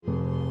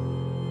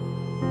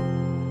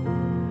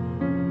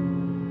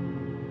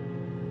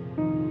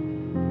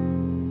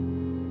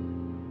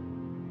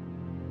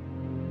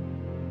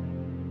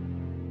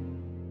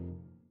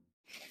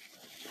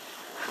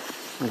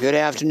Good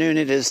afternoon.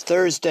 It is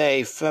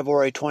Thursday,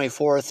 February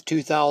 24th,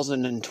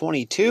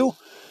 2022.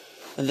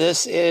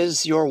 This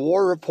is your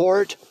War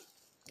Report,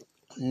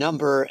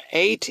 number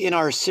 8 in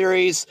our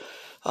series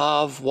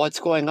of what's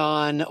going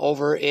on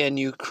over in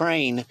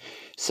Ukraine.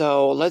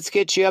 So let's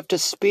get you up to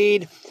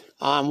speed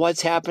on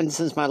what's happened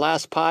since my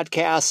last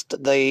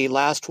podcast. The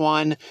last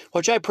one,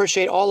 which I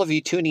appreciate all of you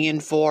tuning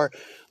in for,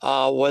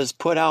 was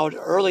put out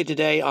early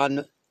today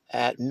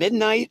at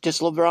midnight,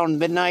 just a little bit around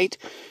midnight,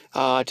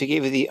 to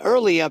give you the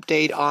early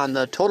update on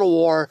the total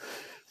war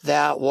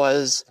that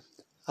was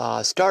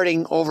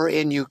starting over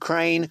in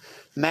Ukraine.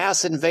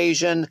 Mass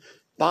invasion,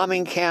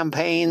 bombing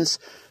campaigns,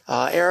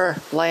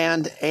 air,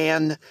 land,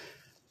 and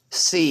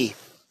sea.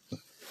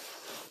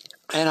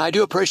 And I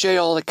do appreciate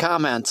all the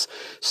comments.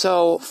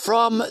 So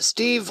from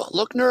Steve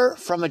Lookner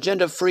from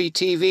Agenda Free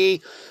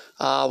TV,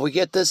 we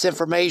get this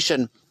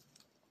information.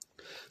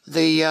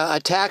 The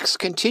attacks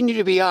continue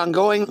to be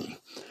ongoing.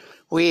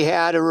 We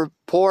had a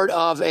report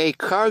of a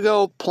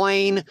cargo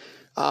plane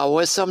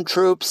with some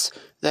troops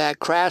that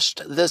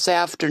crashed this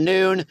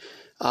afternoon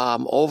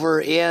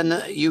over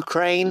in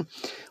Ukraine.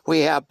 We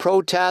have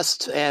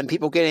protests and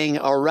people getting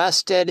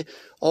arrested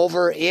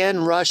over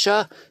in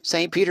Russia,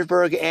 St.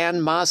 Petersburg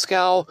and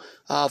Moscow,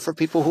 for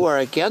people who are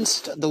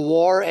against the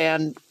war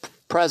and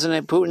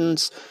President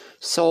Putin's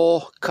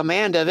sole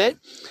command of it,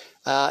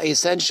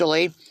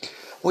 essentially.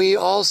 We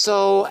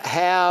also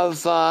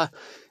have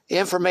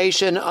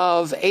information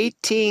of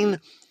 18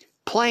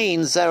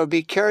 planes that would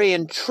be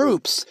carrying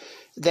troops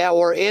that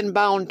were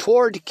inbound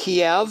toward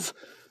Kiev,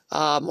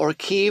 or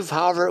Kyiv,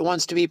 however it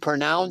wants to be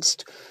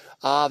pronounced.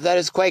 That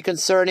is quite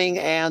concerning,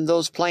 and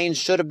those planes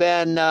should have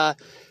been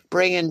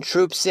bringing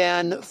troops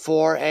in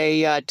for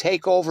a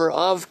takeover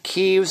of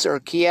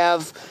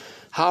Kiev,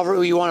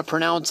 however you want to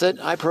pronounce it.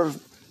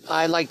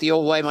 I like the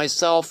old way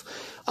myself.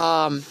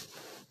 And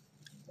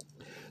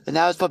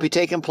that was supposed to be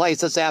taking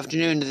place this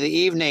afternoon to the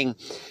evening.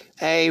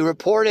 A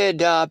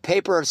reported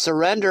paper of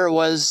surrender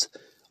was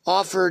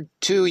offered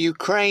to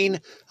Ukraine.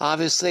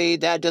 Obviously,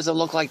 that doesn't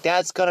look like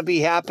that's going to be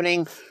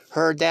happening.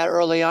 Heard that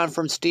early on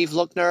from Steve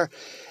Lookner.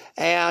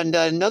 And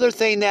another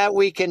thing that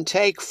we can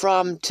take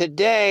from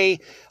today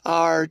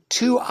are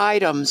two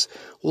items.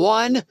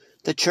 One,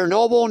 the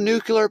Chernobyl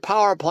nuclear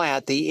power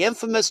plant, the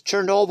infamous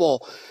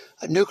Chernobyl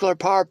nuclear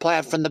power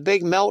plant from the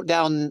big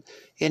meltdown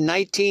in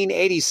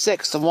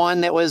 1986, the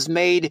one that was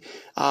made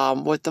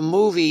with the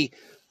movie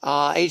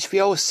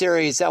HBO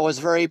series that was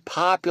very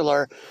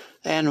popular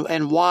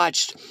and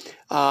watched.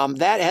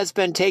 That has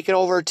been taken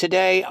over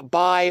today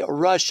by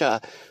Russia.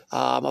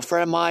 A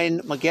friend of mine,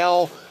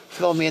 Miguel,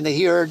 filled me in the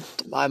here,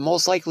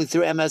 most likely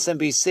through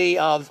MSNBC,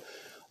 of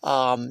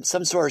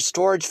some sort of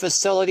storage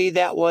facility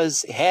that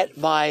was hit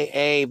by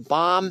a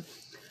bomb.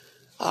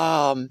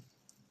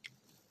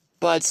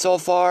 But so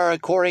far,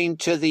 according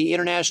to the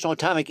International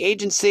Atomic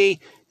Agency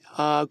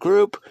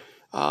group,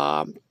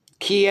 the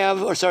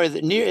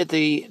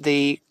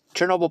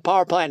Chernobyl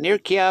power plant near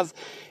Kiev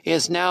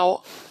is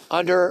now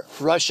under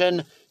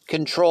Russian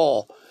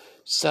control.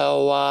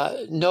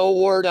 So no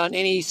word on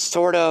any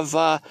sort of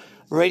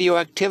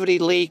radioactivity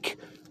leak.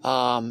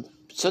 So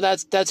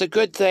that's a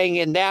good thing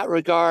in that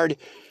regard.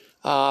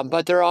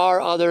 But there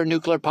are other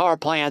nuclear power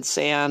plants,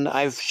 and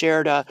I've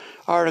shared an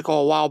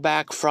article a while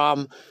back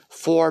from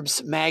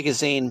Forbes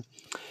magazine.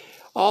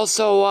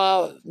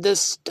 Also,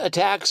 these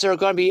attacks are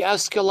going to be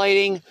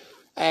escalating,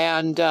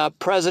 and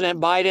President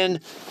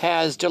Biden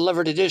has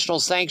delivered additional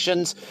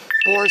sanctions.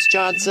 Boris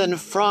Johnson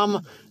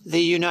from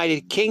the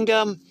United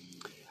Kingdom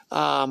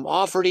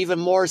offered even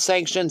more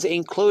sanctions,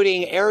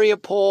 including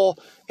Aeroflot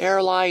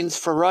Airlines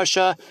for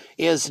Russia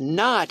is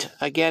not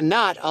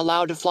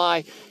allowed to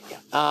fly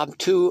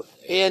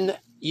in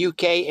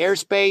UK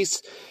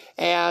airspace.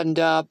 And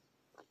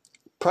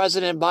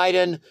President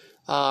Biden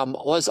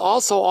was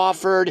also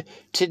offered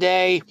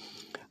today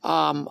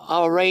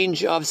a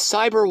range of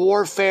cyber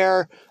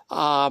warfare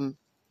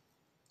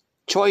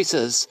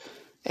choices,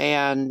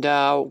 and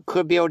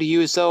could be able to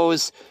use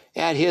those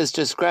at his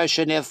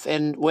discretion if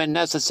and when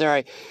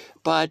necessary.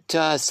 But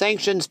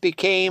sanctions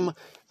became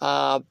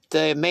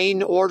the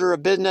main order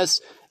of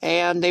business,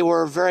 and they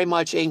were very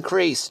much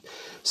increased.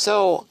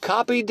 So,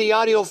 copied the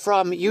audio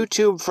from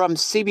YouTube from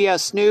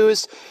CBS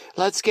News.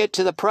 Let's get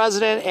to the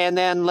president, and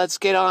then let's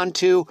get on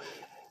to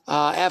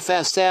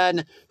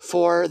FSN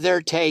for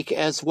their take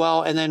as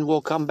well, and then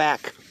we'll come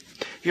back.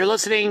 You're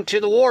listening to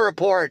the War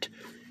Report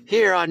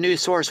here on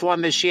News Source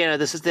 1 Michiana.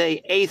 This is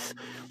the 8th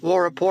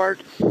War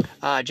Report.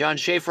 John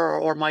Schaefer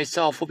or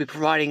myself will be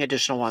providing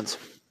additional ones.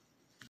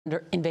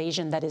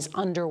 Invasion that is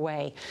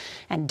underway,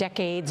 and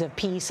decades of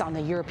peace on the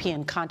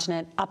European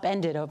continent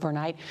upended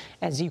overnight.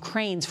 As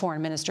Ukraine's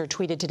foreign minister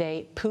tweeted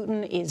today,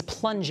 Putin is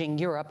plunging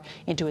Europe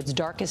into its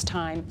darkest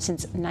time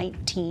since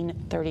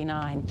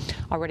 1939.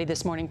 Already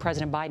this morning,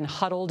 President Biden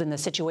huddled in the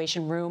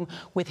Situation Room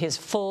with his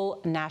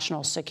full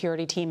national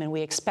security team, and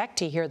we expect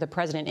to hear the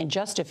president in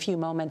just a few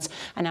moments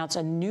announce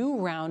a new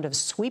round of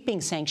sweeping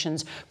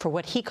sanctions for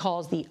what he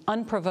calls the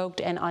unprovoked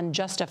and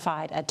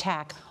unjustified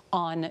attack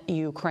on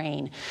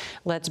Ukraine.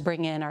 Let's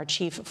bring in our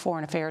chief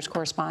foreign affairs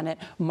correspondent,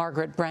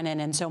 Margaret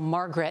Brennan. And so,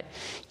 Margaret,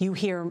 you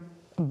hear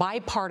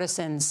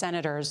bipartisan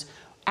senators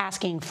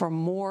asking for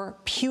more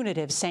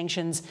punitive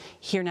sanctions.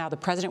 Here now, the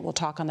president will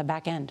talk on the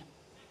back end.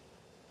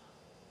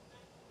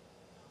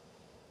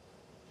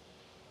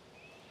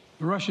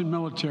 The Russian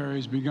military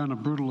has begun a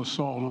brutal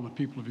assault on the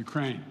people of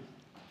Ukraine.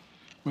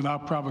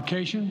 Without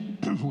provocation,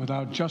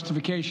 without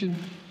justification,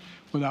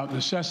 without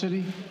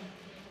necessity,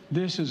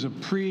 this is a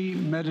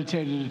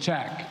premeditated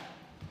attack.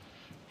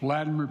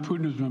 Vladimir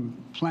Putin has been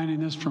planning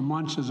this for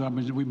months, as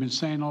we've been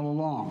saying all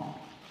along.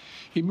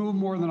 He moved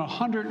more than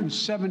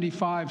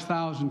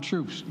 175,000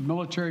 troops,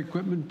 military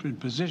equipment, and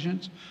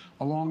positions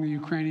along the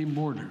Ukrainian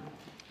border.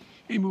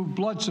 He moved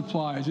blood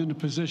supplies into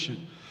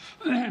position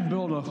and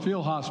built a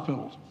field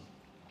hospital,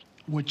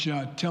 which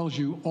tells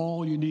you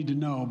all you need to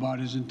know about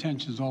his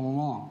intentions all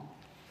along.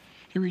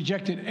 He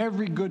rejected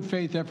every good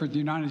faith effort the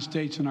United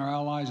States and our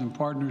allies and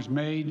partners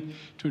made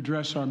to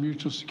address our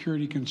mutual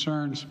security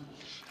concerns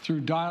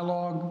through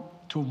dialogue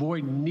to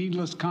avoid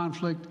needless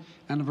conflict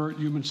and avert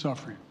human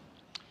suffering.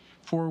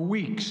 For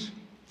weeks,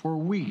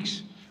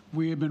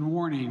 we have been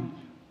warning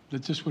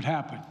that this would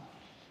happen.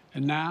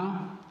 And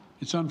now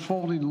it's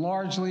unfolding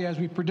largely as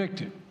we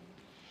predicted.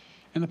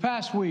 In the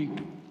past week,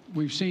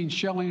 we've seen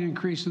shelling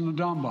increase in the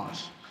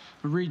Donbass,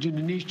 a region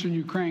in eastern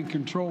Ukraine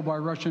controlled by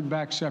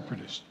Russian-backed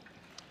separatists.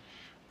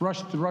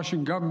 The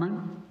Russian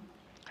government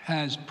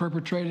has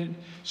perpetrated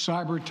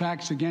cyber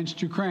attacks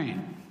against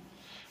Ukraine.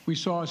 We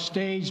saw a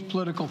staged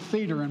political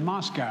theater in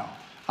Moscow,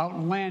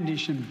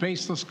 outlandish and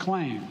baseless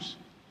claims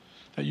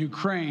that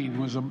Ukraine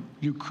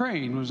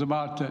was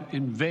about to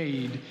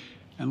invade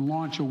and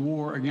launch a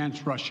war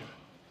against Russia,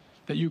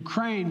 that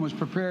Ukraine was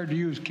prepared to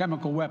use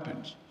chemical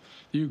weapons,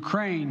 that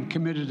Ukraine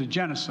committed a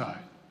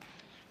genocide.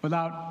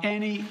 Without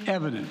any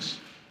evidence,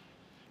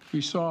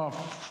 we saw a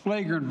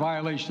flagrant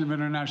violation of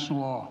international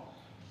law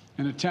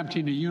in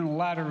attempting to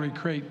unilaterally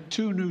create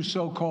two new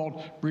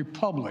so-called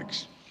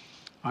republics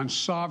on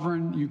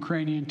sovereign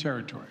Ukrainian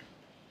territory.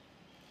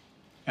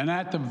 And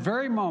at the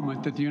very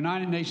moment that the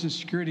United Nations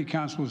Security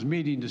Council was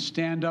meeting to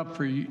stand up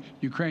for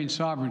Ukraine's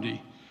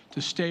sovereignty,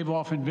 to stave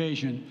off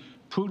invasion,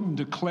 Putin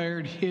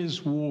declared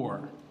his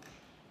war.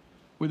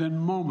 Within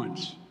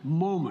moments,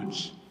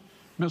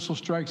 missile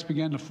strikes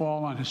began to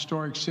fall on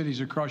historic cities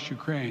across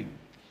Ukraine.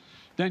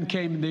 Then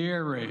came the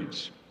air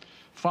raids,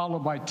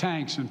 followed by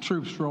tanks and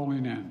troops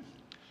rolling in.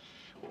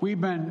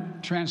 We've been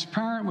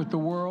transparent with the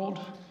world.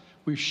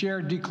 We've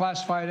shared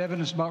declassified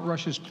evidence about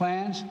Russia's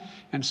plans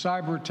and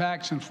cyber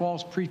attacks and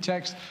false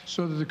pretexts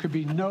so that there could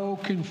be no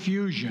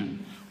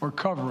confusion or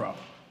cover-up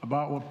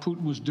about what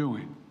Putin was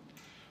doing.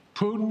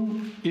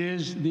 Putin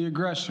is the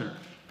aggressor.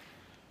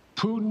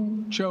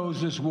 Putin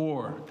chose this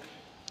war,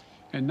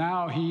 and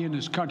now he and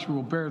his country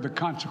will bear the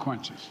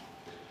consequences.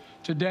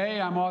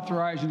 Today, I'm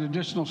authorizing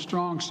additional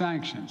strong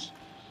sanctions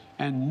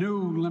and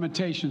new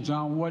limitations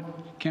on what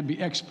can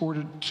be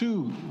exported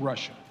to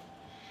Russia.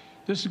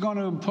 This is going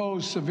to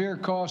impose severe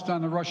cost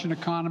on the Russian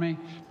economy,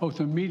 both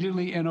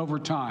immediately and over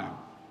time.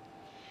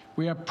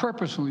 We have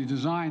purposely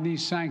designed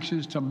these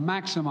sanctions to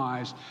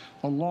maximize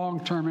the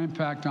long-term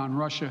impact on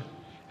Russia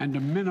and to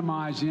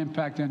minimize the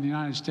impact on the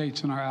United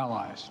States and our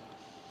allies.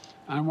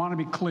 And I want to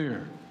be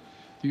clear,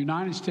 the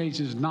United States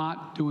is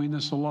not doing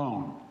this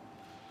alone.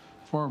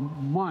 For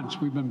months,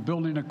 we've been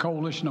building a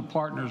coalition of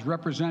partners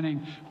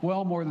representing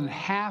well more than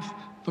half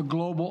the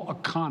global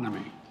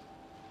economy.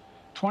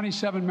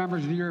 27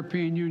 members of the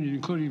European Union,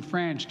 including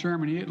France,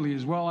 Germany, Italy,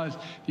 as well as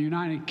the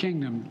United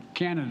Kingdom,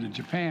 Canada,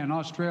 Japan,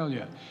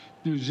 Australia,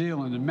 New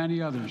Zealand, and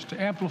many others,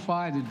 to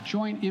amplify the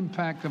joint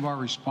impact of our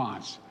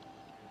response.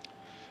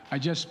 I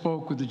just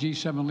spoke with the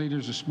G7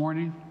 leaders this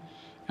morning,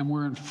 and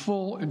we're in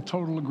full and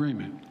total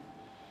agreement.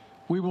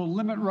 We will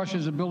limit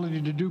Russia's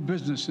ability to do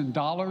business in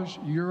dollars,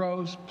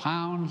 euros,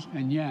 pounds,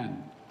 and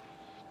yen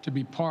to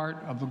be part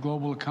of the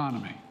global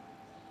economy.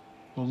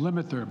 We'll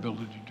limit their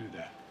ability to do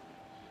that.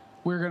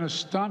 We're going to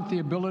stunt the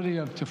ability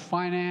to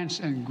finance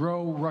and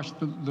grow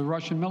the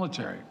Russian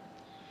military.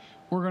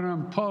 We're going to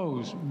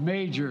impose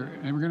major,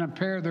 and we're going to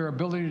impair their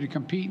ability to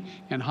compete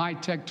in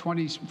high-tech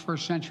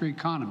 21st century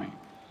economy.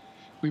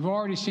 We've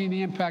already seen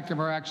the impact of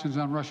our actions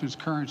on Russia's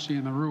currency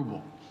and the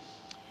ruble,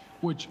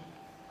 which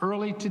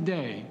early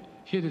today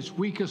hit its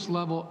weakest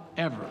level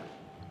ever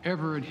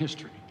in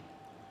history.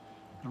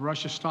 The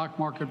Russia stock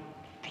market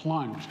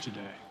plunged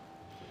today.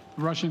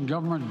 The Russian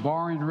government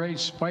borrowing rate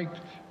spiked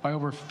by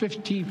over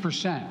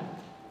 15%.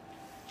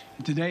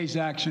 In today's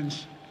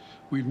actions,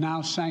 we've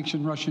now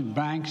sanctioned Russian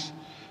banks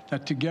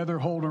that together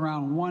hold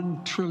around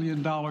 $1 trillion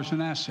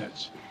in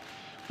assets.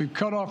 We've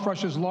cut off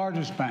Russia's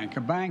largest bank,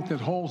 a bank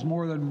that holds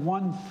more than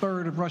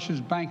 1/3 of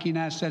Russia's banking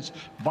assets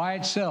by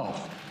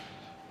itself,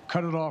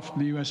 cut it off from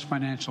the U.S.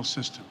 financial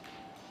system.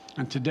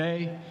 And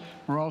today,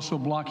 we're also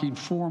blocking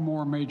 4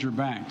 more major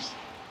banks.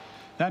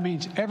 That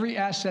means every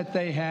asset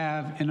they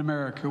have in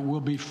America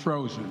will be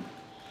frozen.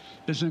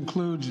 This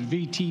includes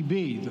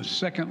VTB, the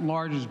second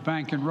largest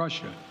bank in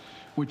Russia,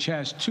 which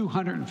has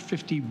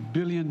 $250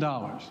 billion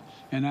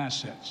in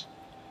assets.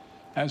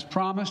 As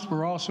promised,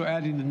 we're also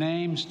adding the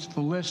names to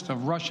the list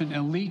of Russian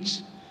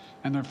elites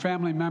and their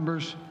family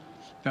members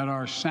that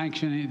were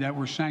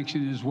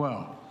sanctioned as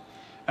well.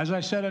 As I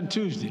said on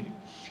Tuesday,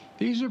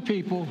 these are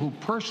people who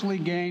personally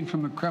gain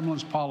from the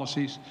Kremlin's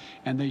policies,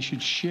 and they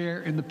should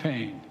share in the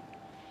pain.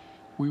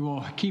 We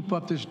will keep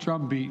up this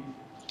drumbeat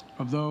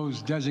of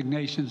those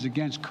designations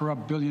against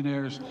corrupt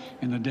billionaires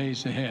in the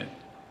days ahead.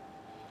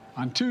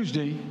 On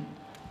Tuesday,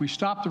 we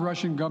stopped the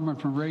Russian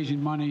government from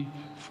raising money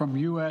from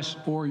U.S.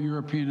 or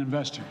European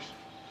investors.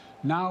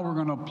 Now we're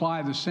going to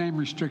apply the same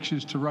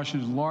restrictions to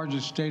Russia's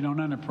largest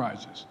state-owned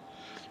enterprises,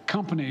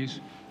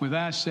 companies with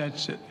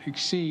assets that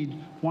exceed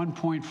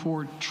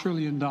 $1.4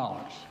 trillion.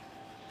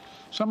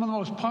 Some of the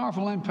most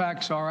powerful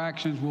impacts of our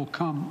actions will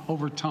come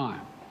over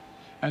time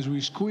as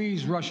we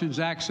squeeze Russia's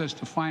access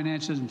to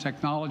finances and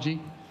technology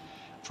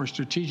for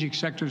strategic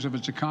sectors of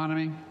its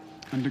economy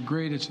and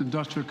degrade its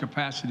industrial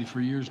capacity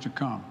for years to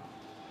come.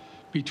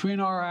 Between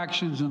our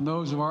actions and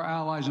those of our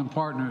allies and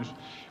partners,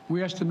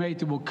 we estimate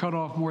that we'll cut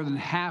off more than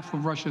half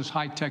of Russia's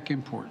high-tech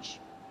imports.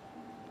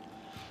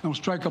 It'll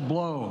strike a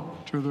blow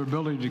to their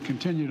ability to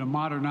continue to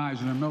modernize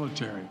their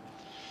military.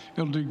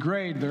 It'll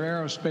degrade their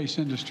aerospace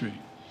industry,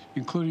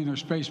 including their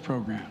space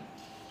program.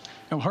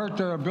 It'll hurt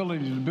their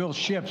ability to build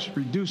ships,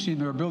 reducing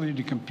their ability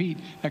to compete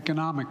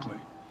economically.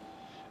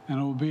 And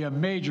it will be a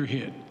major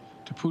hit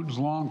to Putin's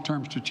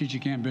long-term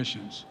strategic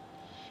ambitions.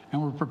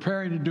 And we're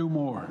preparing to do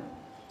more.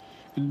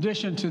 In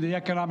addition to the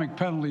economic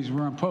penalties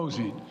we're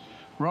imposing,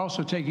 we're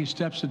also taking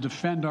steps to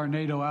defend our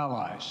NATO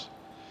allies,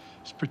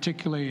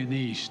 particularly in the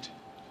East.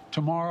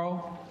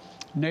 Tomorrow,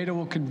 NATO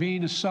will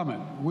convene a summit.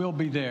 We'll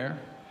be there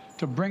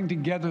to bring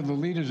together the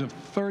leaders of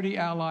 30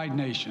 allied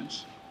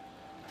nations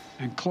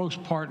and close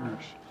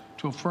partners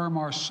to affirm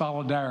our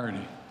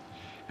solidarity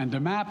and to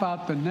map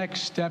out the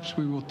next steps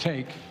we will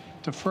take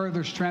to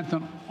further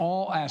strengthen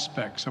all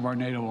aspects of our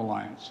NATO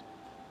alliance.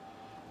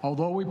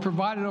 Although we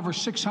provided over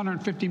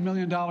 $650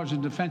 million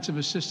in defensive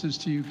assistance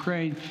to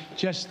Ukraine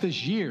just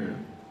this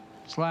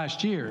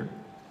last year,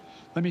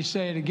 let me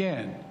say it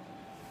again.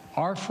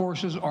 Our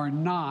forces are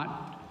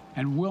not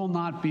and will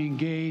not be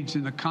engaged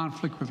in the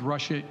conflict with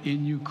Russia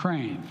in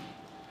Ukraine.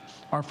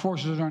 Our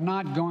forces are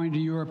not going to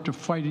Europe to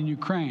fight in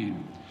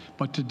Ukraine,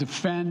 but to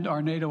defend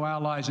our NATO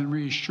allies and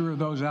reassure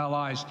those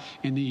allies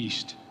in the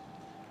East.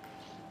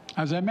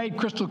 As I made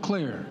crystal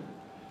clear,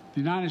 the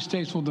United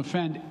States will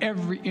defend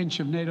every inch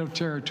of NATO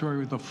territory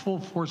with the full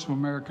force of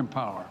American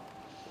power.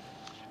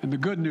 And the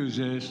good news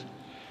is,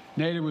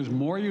 NATO is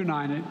more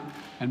united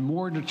and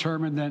more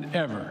determined than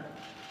ever.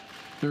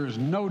 There is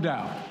no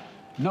doubt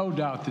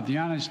that the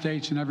United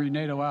States and every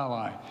NATO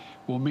ally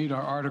will meet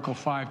our Article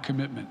 5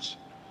 commitments,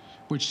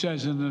 which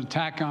says that an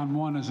attack on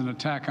one is an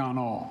attack on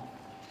all.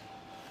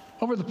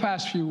 Over the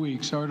past few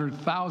weeks, I ordered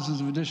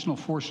thousands of additional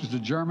forces to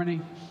Germany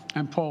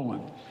and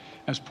Poland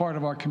as part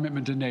of our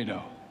commitment to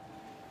NATO.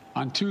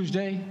 On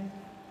Tuesday,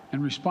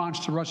 in response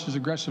to Russia's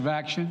aggressive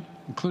action,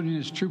 including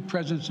its troop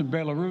presence in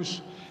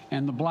Belarus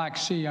and the Black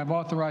Sea, I've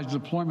authorized the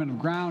deployment of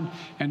ground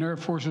and air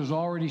forces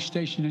already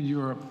stationed in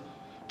Europe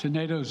to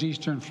NATO's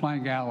eastern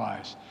flank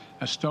allies,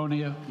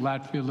 Estonia,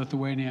 Latvia,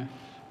 Lithuania,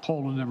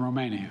 Poland, and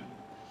Romania.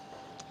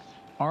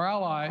 Our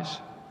allies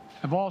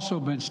have also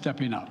been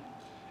stepping up,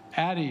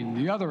 adding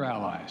the other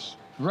allies,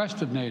 the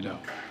rest of NATO,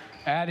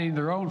 adding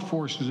their own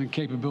forces and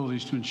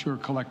capabilities to ensure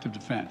collective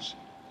defense.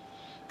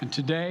 And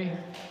today,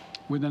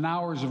 within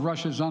hours of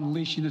Russia's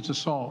unleashing its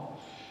assault,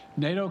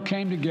 NATO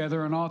came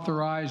together and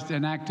authorized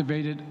and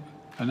activated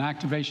an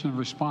activation of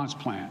response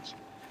plans.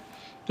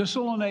 This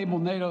will enable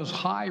NATO's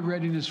high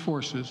readiness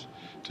forces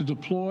to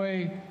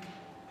deploy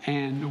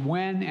and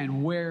when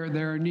and where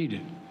they are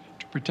needed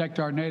to protect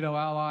our NATO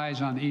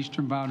allies on the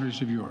eastern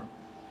boundaries of Europe.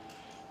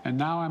 And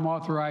now I'm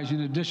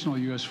authorizing additional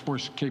U.S.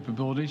 force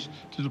capabilities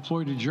to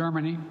deploy to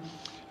Germany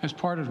as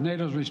part of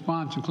NATO's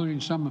response, including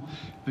some of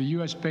the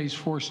U.S.-based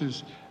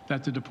forces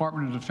that the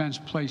Department of Defense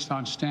placed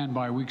on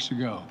standby weeks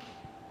ago.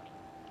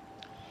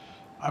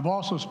 I've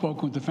also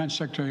spoken with Defense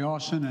Secretary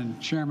Austin and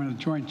Chairman of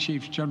the Joint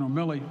Chiefs, General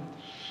Milley,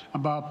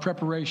 about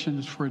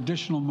preparations for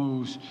additional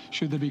moves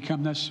should they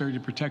become necessary to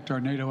protect our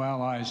NATO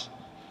allies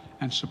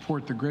and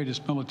support the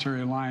greatest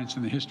military alliance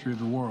in the history of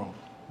the world,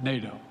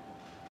 NATO.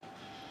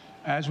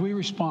 As we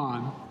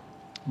respond,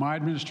 my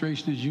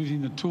administration is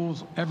using the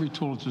tools, every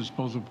tool at its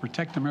disposal to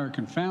protect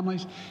American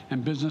families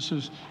and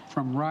businesses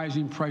from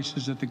rising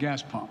prices at the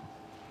gas pump.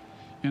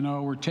 You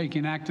know, we're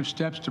taking active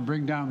steps to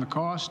bring down the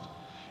cost,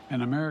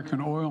 and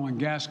American oil and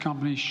gas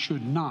companies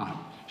should not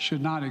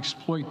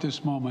exploit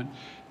this moment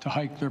to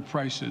hike their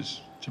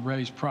prices to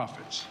raise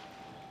profits.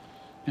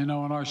 You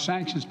know, in our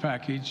sanctions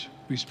package,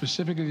 we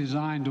specifically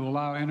designed to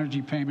allow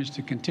energy payments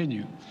to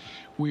continue.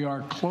 We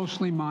are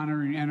closely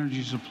monitoring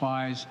energy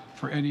supplies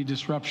for any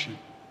disruption.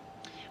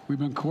 We've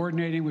been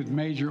coordinating with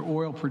major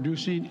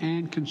oil-producing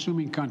and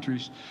consuming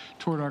countries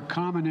toward our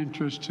common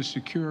interest to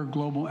secure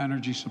global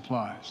energy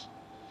supplies.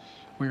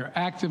 We are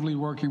actively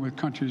working with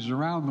countries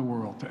around the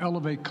world to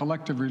elevate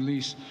collective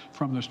release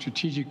from the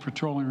strategic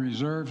petroleum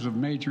reserves of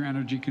major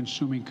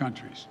energy-consuming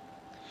countries.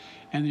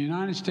 and the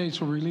United States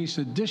will release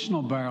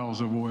additional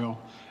barrels of oil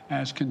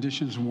as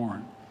conditions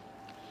warrant.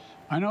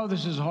 I know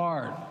this is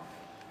hard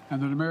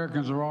and that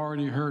Americans are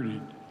already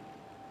hurting.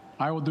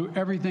 I will do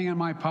everything in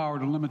my power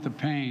to limit the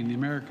pain the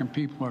American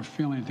people are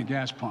feeling at the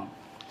gas pump.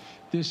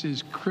 This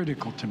is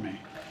critical to me.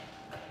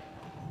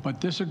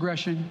 But this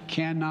aggression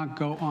cannot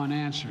go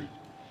unanswered.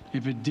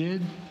 If it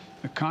did,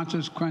 the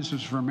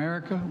consequences for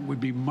America would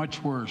be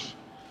much worse.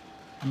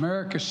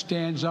 America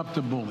stands up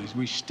to bullies.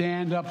 We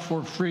stand up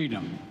for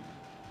freedom.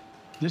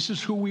 This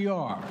is who we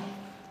are.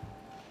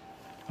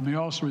 Let me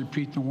also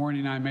repeat the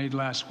warning I made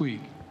last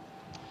week.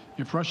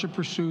 If Russia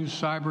pursues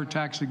cyber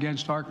attacks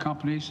against our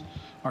companies,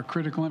 our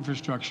critical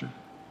infrastructure,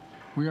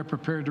 we are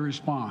prepared to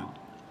respond.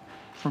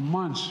 For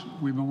months,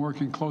 we've been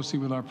working closely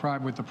with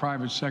the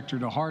private sector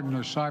to harden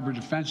our cyber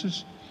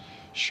defenses,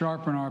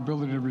 sharpen our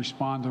ability to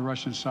respond to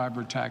Russian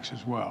cyber attacks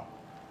as well.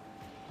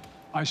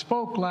 I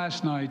spoke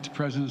last night to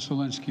President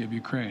Zelensky of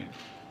Ukraine,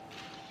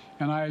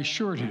 and I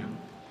assured him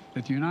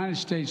that the United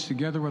States,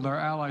 together with our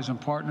allies and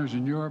partners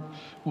in Europe,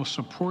 will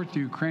support the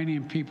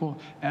Ukrainian people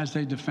as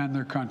they defend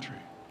their country.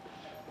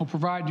 We'll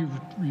provide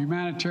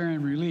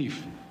humanitarian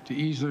relief to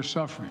ease their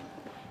suffering.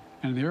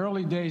 And in the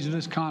early days of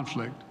this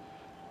conflict,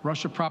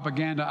 Russia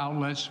propaganda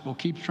outlets will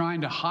keep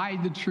trying to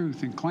hide the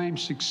truth and claim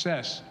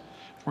success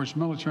for its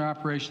military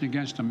operation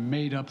against a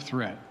made-up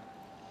threat.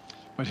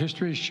 But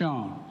history has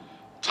shown,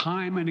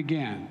 time and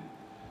again,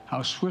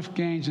 how swift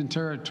gains in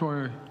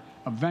territory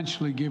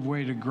eventually give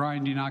way to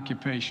grinding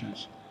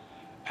occupations,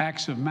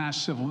 acts of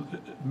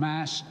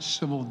mass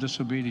civil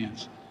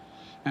disobedience,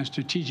 and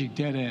strategic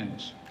dead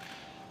ends.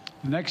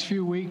 The next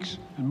few weeks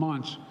and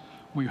months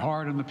will be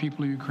hard on the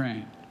people of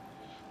Ukraine.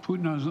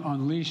 Putin has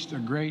unleashed a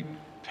great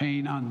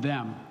pain on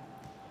them,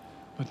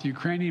 but the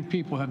Ukrainian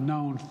people have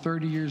known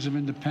 30 years of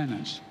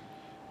independence.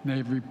 They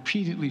have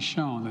repeatedly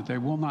shown that they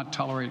will not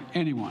tolerate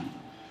anyone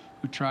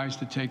who tries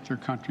to take their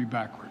country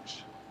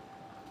backwards.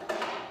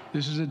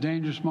 This is a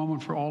dangerous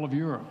moment for all of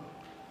Europe,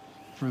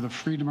 for the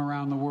freedom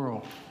around the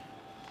world.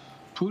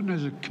 Putin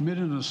has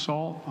committed an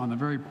assault on the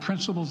very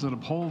principles that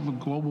uphold the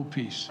global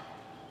peace.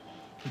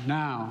 But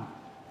now,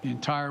 the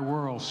entire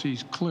world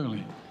sees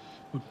clearly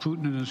what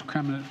Putin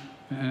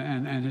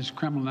and his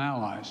Kremlin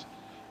allies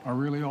are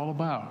really all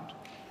about.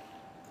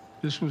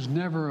 This was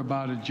never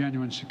about a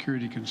genuine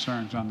security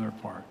concerns on their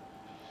part.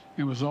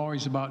 It was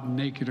always about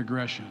naked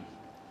aggression,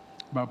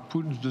 about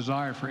Putin's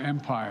desire for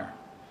empire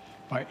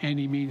by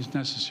any means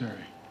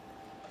necessary,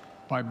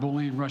 by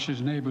bullying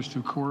Russia's neighbors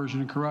through coercion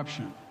and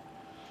corruption,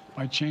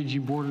 by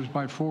changing borders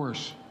by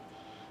force,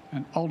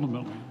 and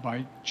ultimately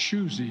by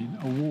choosing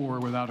a war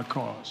without a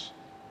cause.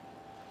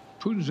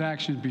 Putin's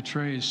actions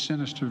betray his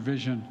sinister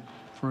vision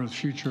for the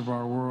future of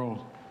our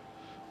world,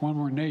 one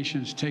where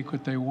nations take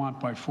what they want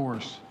by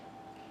force.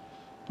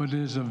 But it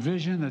is a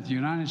vision that the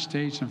United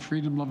States and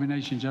freedom-loving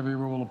nations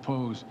everywhere will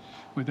oppose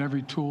with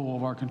every tool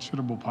of our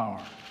considerable power.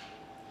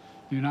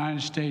 The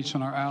United States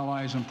and our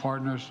allies and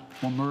partners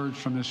will emerge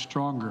from this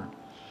stronger,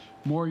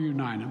 more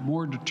united,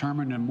 more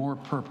determined, and more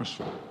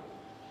purposeful.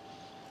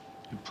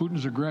 And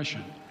Putin's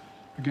aggression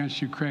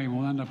against Ukraine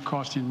will end up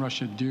costing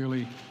Russia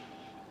dearly,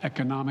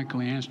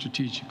 economically and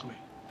strategically.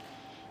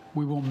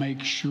 We will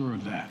make sure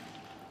of that.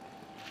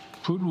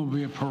 Putin will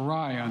be a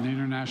pariah on the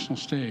international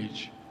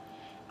stage.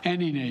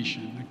 Any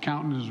nation that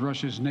countenances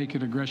Russia's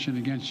naked aggression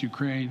against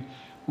Ukraine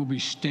will be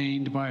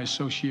stained by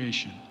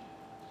association.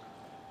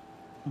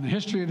 When the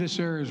history of this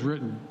era is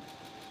written,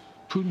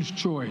 Putin's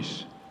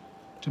choice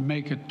to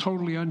make a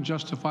totally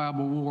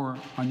unjustifiable war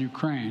on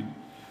Ukraine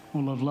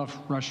will have left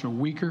Russia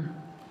weaker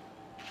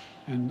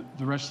and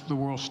the rest of the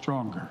world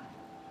stronger.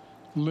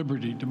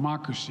 Liberty,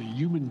 democracy,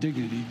 human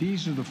dignity,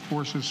 these are the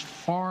forces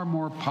far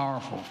more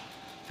powerful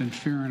than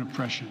fear and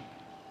oppression.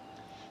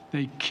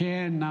 They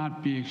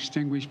cannot be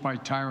extinguished by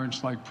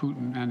tyrants like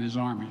Putin and his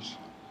armies.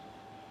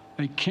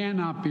 They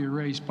cannot be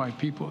erased by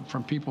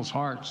from people's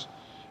hearts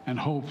and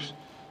hopes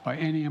by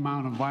any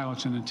amount of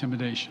violence and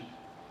intimidation.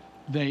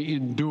 They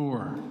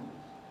endure.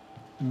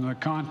 In the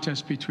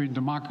contest between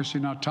democracy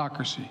and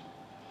autocracy,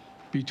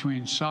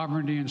 between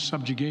sovereignty and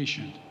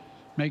subjugation,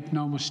 make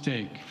no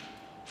mistake,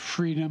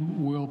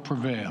 freedom will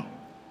prevail.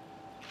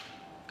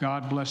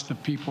 God bless the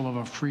people of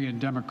a free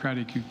and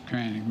democratic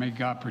Ukraine. May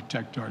God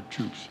protect our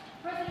troops.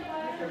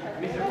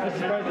 Mr.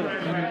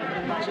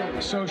 President.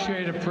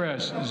 Associated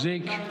Press,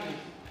 Zeke. Do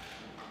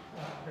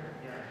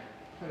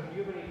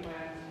you have any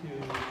plans to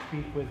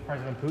speak with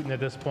President Putin at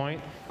this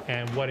point?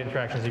 And what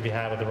interactions have you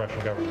had with the Russian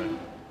government?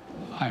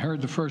 I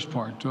heard the first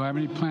part. Do I have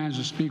any plans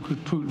to speak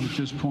with Putin at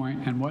this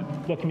point, and what?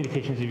 What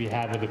communications have you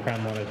had with the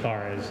Kremlin as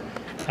far as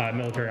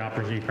military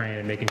operations in Ukraine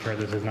and making sure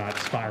this does not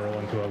spiral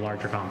into a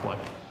larger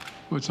conflict?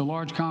 Well, it's a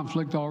large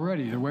conflict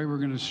already. The way we're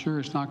going to ensure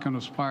it's not going to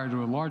aspire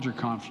to a larger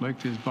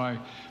conflict is by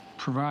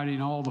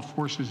providing all the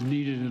forces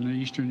needed in the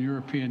Eastern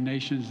European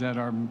nations that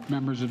are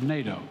members of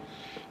NATO.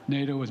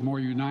 NATO is more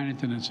united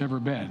than it's ever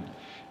been,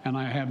 and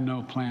I have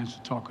no plans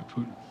to talk with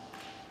Putin.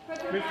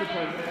 Mr.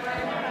 President.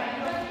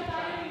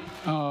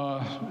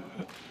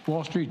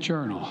 Wall Street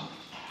Journal,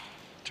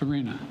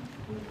 Tarina.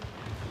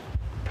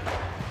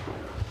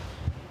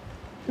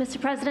 Mr.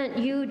 President,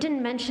 you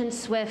didn't mention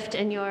SWIFT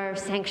in your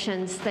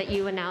sanctions that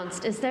you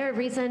announced. Is there a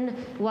reason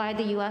why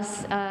the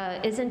U.S.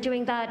 Isn't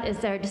doing that? Is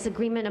there a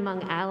disagreement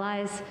among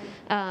allies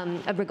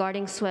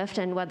regarding SWIFT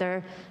and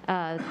whether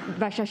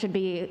Russia should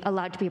be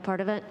allowed to be a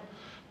part of it?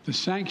 The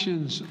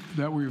sanctions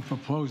that we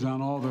proposed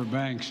on all their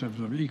banks have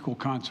of equal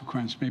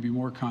consequence, maybe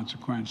more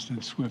consequence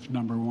than SWIFT,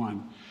 number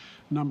one.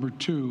 Number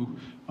two,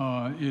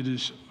 it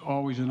is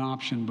always an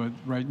option, but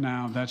right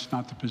now that's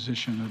not the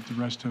position that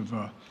the rest of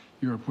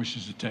Europe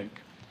wishes to take.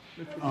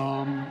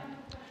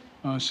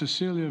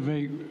 Cecilia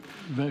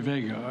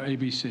Vega,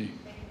 ABC.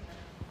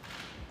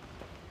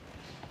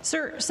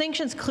 Sir,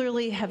 sanctions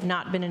clearly have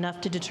not been enough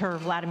to deter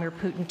Vladimir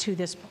Putin to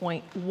this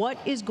point. What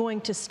is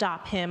going to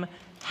stop him?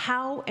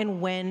 How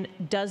and when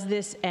does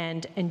this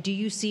end? And do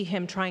you see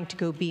him trying to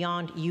go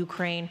beyond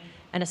Ukraine?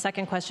 And a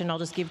second question I'll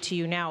just give to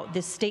you now.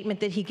 This statement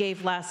that he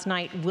gave last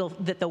night,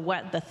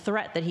 the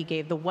threat that he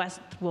gave, the West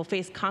will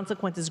face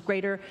consequences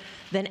greater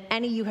than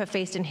any you have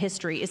faced in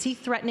history. Is he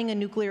threatening a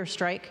nuclear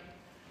strike?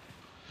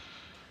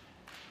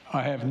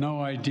 I have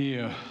no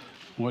idea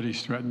what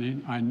he's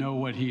threatening. I know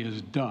what he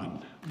has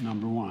done,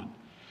 number one.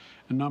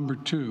 And number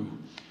two,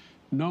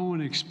 no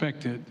one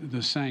expected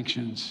the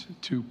sanctions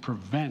to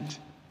prevent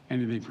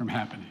anything from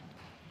happening.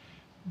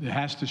 It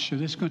has to show,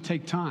 this is going to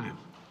take time,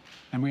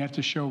 and we have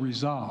to show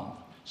resolve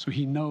so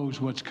he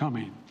knows what's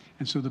coming.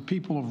 And so the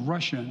people of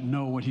Russia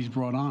know what he's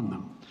brought on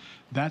them.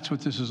 That's what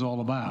this is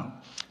all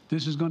about.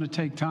 This is going to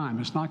take time.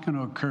 It's not going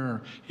to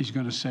occur. He's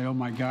going to say, oh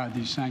my God,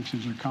 these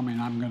sanctions are coming,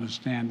 I'm going to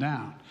stand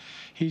down.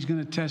 He's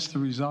going to test the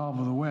resolve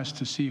of the West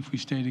to see if we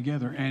stay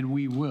together, and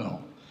we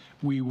will.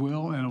 We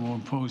will, and it will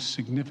impose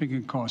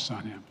significant costs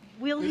on him.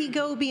 Will he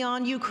go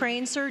beyond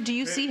Ukraine, sir? Do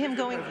you see him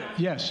going?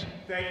 Yes.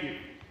 Thank you.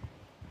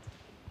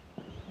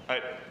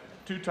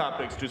 Two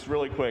topics, just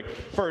really quick.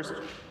 First,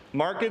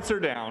 markets are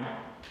down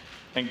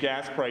and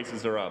gas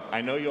prices are up. I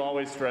know you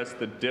always stress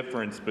the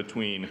difference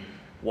between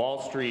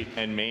Wall Street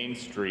and Main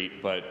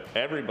Street, but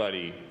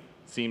everybody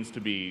seems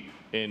to be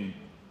in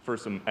for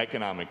some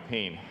economic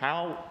pain.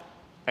 How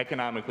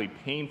economically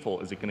painful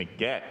is it going to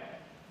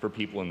get for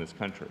people in this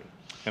country?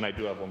 And I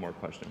do have one more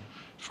question.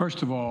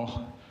 First of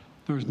all,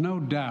 there's no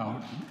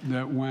doubt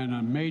that when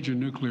a major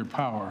nuclear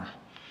power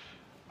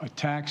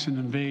attacks and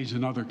invades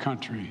another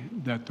country,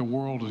 that the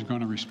world is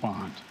going to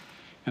respond,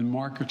 and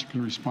markets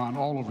can respond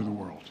all over the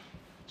world.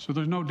 So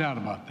there's no doubt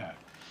about that,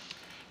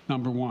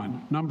 number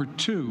one. Number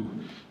two,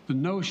 the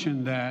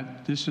notion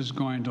that this is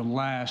going to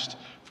last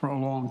for a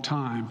long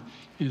time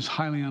is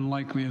highly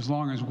unlikely as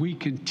long as we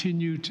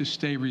continue to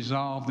stay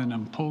resolved in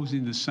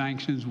imposing the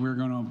sanctions we're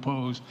going to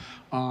impose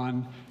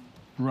on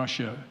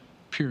Russia,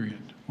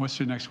 period. What's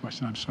the next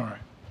question? I'm sorry.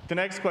 The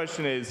next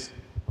question is,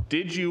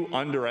 did you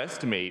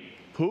underestimate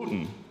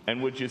Putin,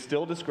 and would you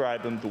still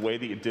describe him the way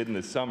that you did in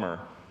the summer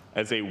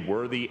as a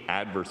worthy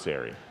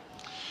adversary?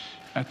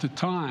 At the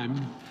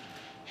time,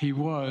 he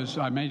was,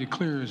 I made it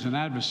clear, as an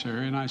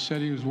adversary, and I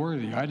said he was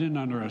worthy. I didn't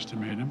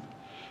underestimate him.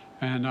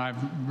 And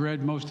I've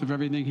read most of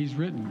everything he's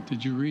written.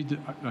 Did you read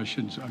I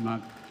shouldn't, I'm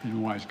not a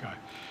wise guy.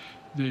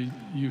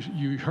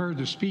 You heard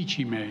the speech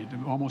he made,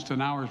 almost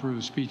an hour's worth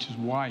of speeches,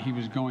 why he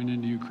was going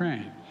into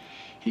Ukraine.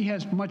 He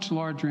has much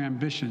larger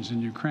ambitions in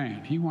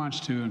Ukraine. He wants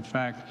to, in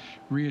fact,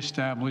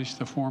 reestablish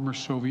the former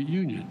Soviet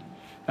Union.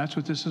 That's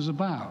what this is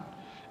about.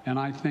 And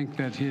I think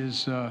that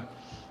his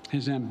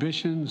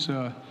ambitions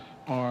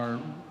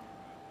are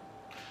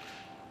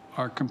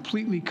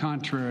completely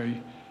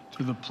contrary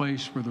to the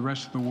place where the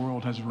rest of the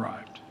world has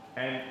arrived.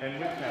 And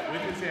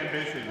with his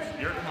ambitions,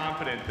 you're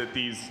confident that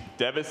these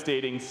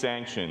devastating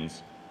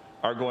sanctions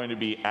are going to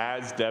be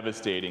as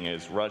devastating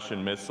as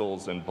Russian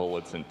missiles and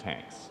bullets and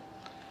tanks?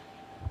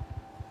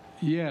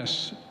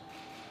 Yes,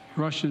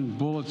 Russian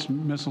bullets,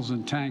 missiles,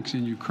 and tanks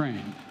in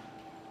Ukraine.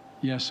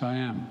 Yes, I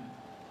am.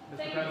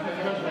 Thank you,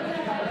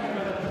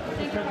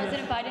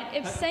 President Biden.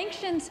 If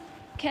sanctions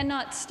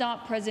cannot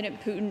stop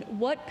President Putin,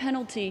 what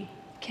penalty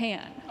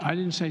can? I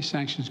didn't say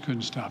sanctions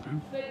couldn't stop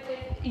him. But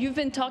you've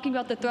been talking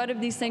about the threat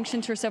of these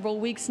sanctions for several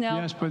weeks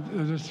now. Yes, but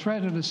the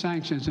threat of the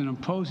sanctions and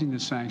imposing the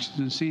sanctions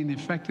and seeing the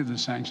effect of the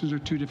sanctions are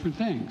two different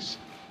things.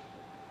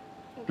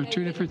 They're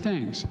two different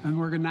things. And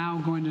we're now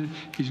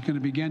he's going to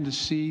begin to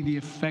see the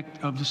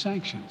effect of the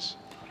sanctions.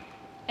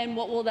 And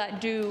what will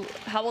that do?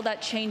 How will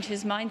that change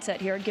his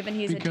mindset here, given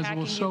he's attacking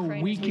Ukraine? Because it will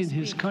so weaken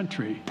his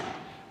country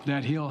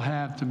that he'll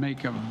have to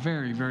make a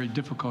very, very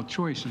difficult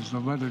choice as to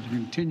whether to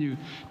continue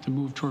to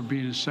move toward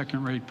being a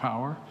second-rate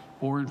power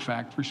or, in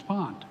fact,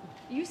 respond.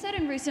 You said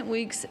in recent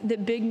weeks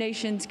that big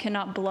nations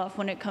cannot bluff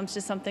when it comes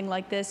to something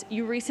like this.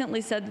 You recently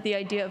said that the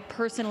idea of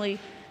personally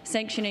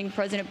sanctioning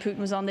President Putin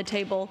was on the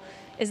table.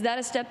 Is that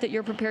a step that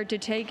you're prepared to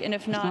take? And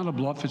if not, it's not a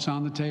bluff, it's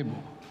on the table.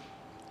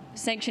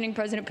 Sanctioning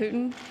President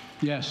Putin?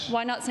 Yes.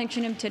 Why not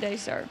sanction him today,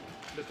 sir?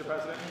 Mr.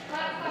 President?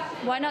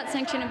 Why not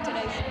sanction him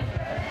today, sir?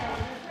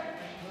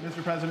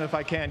 Mr. President, if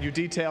I can, you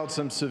detailed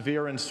some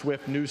severe and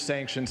swift new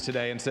sanctions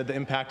today and said the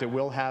impact it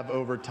will have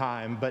over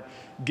time. But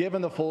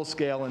given the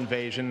full-scale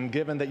invasion,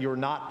 given that you're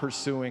not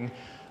pursuing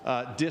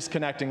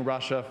disconnecting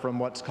Russia from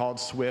what's called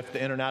SWIFT,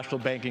 the international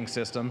banking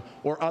system,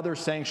 or other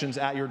sanctions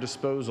at your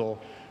disposal.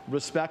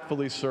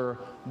 Respectfully, sir,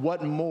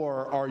 what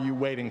more are you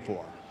waiting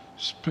for?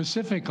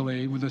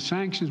 Specifically, with the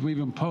sanctions we've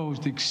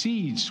imposed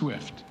exceed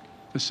SWIFT.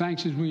 The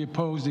sanctions we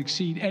imposed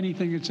exceed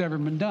anything that's ever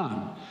been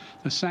done.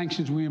 The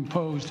sanctions we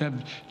imposed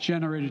have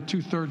generated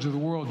 2/3 of the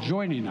world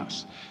joining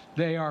us.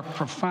 They are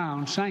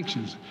profound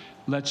sanctions.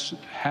 Let's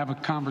have a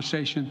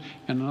conversation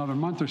in another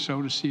month or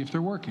so to see if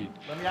they're working.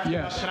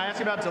 Yes. Can I ask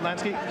you about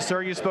Zelensky?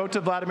 Sir, you spoke to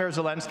Vladimir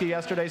Zelensky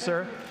yesterday,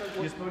 sir.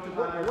 You spoke to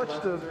Vladimir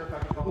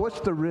What's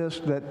the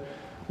risk that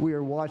we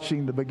are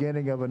watching the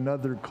beginning of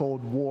another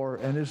Cold War,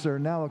 and is there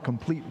now a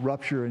complete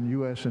rupture in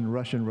U.S. and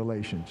Russian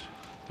relations?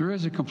 There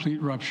is a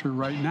complete rupture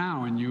right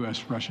now in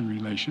U.S.-Russian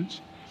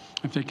relations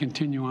if they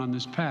continue on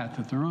this path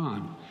that they're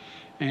on.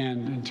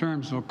 And in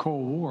terms of a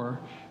Cold War,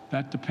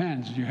 that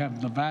depends. You have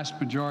the vast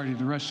majority of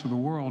the rest of the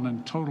world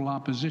in total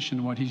opposition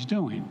to what he's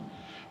doing,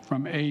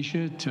 from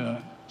Asia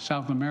to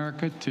South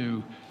America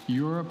to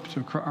Europe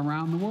to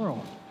around the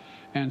world.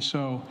 And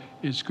so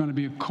it's going to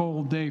be a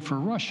cold day for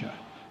Russia.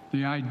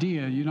 The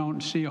idea, you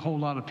don't see a whole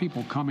lot of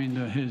people coming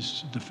to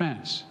his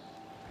defense.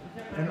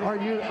 And are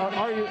you,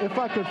 if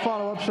I could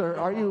follow up, sir,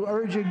 are you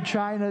urging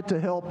China to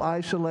help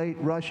isolate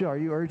Russia? Are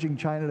you urging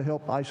China to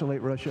help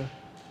isolate Russia?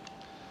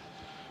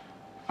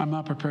 I'm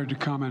not prepared to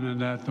comment on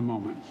that at the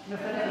moment.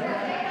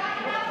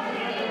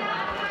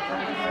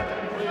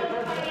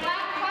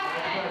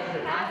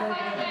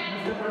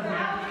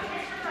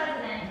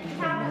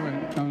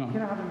 No.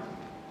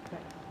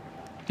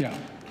 Yeah.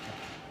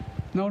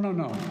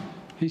 No.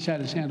 He's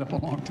had his hand up a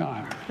long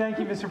time. Thank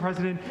you, Mr.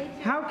 President.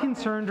 How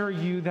concerned are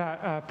you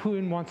that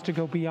Putin wants to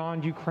go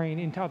beyond Ukraine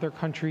into other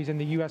countries, and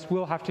the U.S.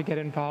 will have to get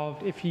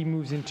involved if he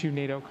moves into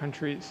NATO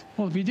countries?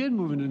 Well, if he did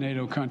move into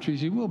NATO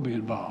countries, he will be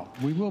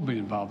involved. We will be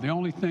involved. The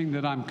only thing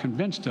that I'm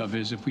convinced of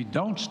is if we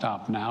don't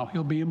stop now,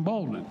 he'll be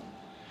emboldened.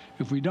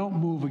 If we don't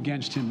move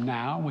against him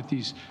now with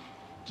these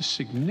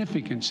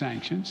significant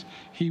sanctions,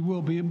 he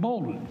will be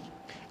emboldened.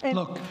 And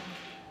look,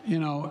 you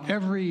know,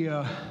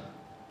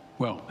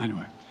 well,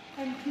 anyway.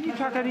 And can you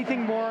talk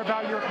anything more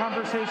about your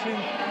conversation?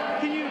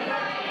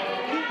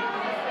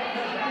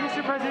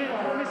 Mr. President.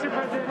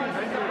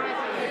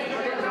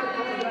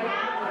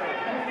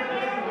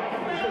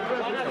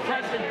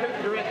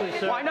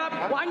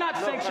 Why not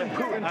sanction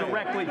Putin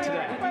directly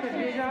today?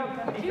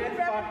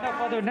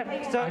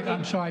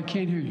 I'm sorry, I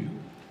can't hear you.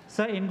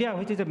 Sir, India,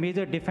 which is a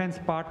major defense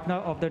partner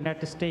of the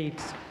United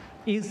States,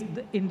 is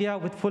India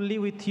fully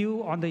with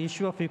you on the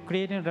issue of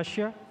Ukraine and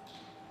Russia?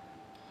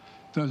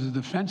 Does the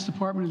Defense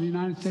Department of the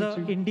United States?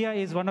 So India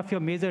is one of your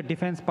major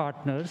defense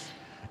partners.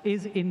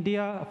 Is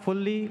India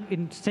fully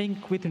in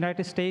sync with the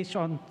United States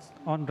on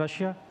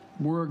Russia?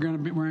 We're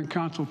in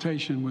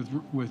consultation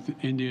with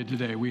India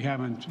today. We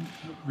haven't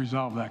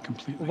resolved that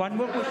completely. One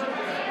more question.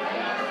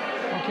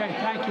 Okay,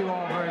 thank you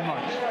all very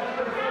much.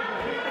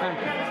 Thank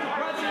you.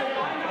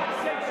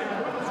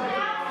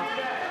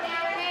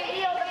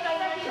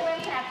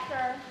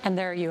 And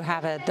there you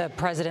have it, the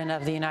President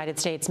of the United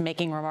States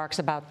making remarks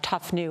about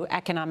tough new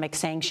economic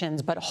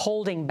sanctions, but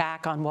holding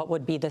back on what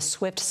would be the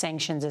SWIFT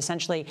sanctions,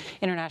 essentially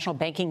international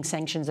banking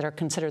sanctions that are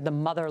considered the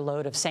mother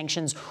lode of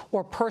sanctions,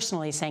 or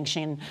personally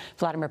sanction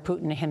Vladimir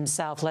Putin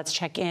himself. Let's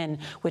check in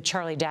with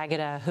Charlie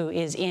D'Agata, who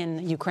is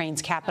in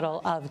Ukraine's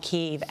capital of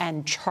Kyiv.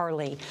 And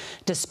Charlie,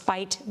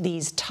 despite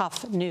these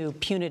tough new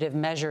punitive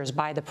measures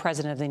by the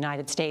President of the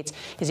United States,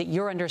 is it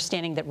your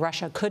understanding that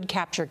Russia could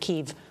capture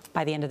Kyiv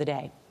by the end of the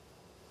day?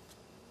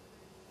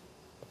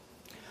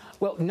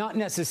 Well, not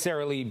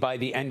necessarily by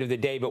the end of the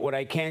day, but what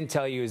I can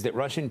tell you is that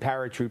Russian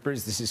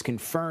paratroopers, this is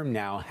confirmed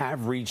now,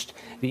 have reached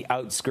the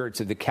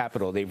outskirts of the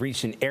capital. They've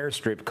reached an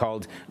airstrip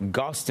called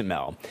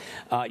Gostomel.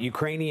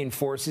 Ukrainian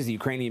forces, the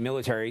Ukrainian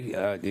military,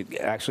 it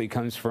actually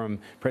comes from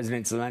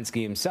President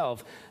Zelensky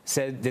himself,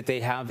 said that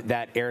they have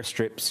that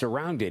airstrip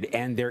surrounded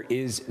and there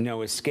is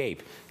no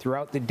escape.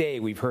 Throughout the day,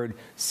 we've heard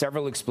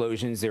several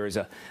explosions. There is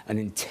an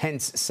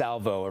intense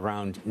salvo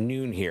around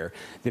noon here.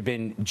 There have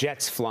been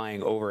jets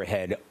flying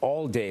overhead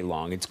all day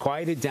long. It's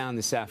quieted down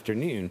this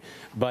afternoon,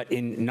 but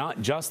in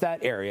not just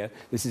that area,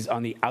 this is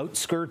on the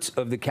outskirts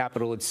of the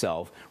capital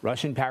itself.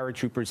 Russian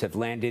paratroopers have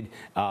landed.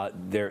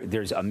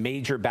 There's a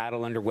major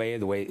battle underway,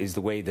 the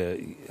way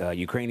the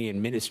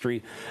Ukrainian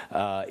ministry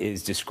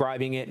is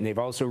describing it, and they've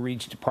also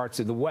reached parts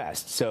of the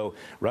west. So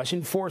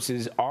Russian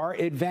forces are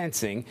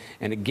advancing,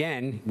 and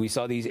again, we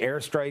saw these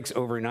airstrikes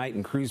overnight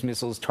and cruise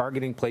missiles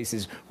targeting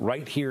places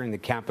right here in the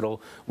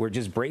capital. We're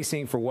just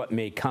bracing for what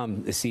may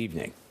come this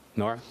evening.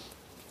 Nora?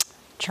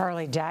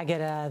 Charlie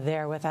D'Agata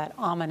there with that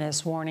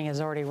ominous warning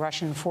as already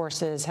Russian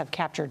forces have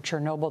captured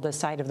Chernobyl, the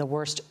site of the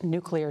worst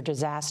nuclear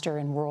disaster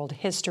in world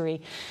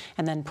history.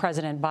 And then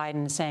President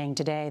Biden saying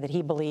today that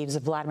he believes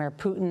Vladimir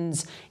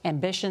Putin's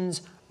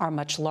ambitions are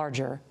much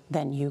larger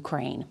than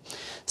Ukraine.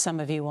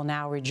 Some of you will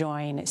now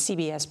rejoin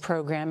CBS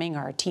programming.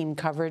 Our team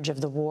coverage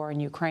of the war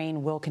in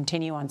Ukraine will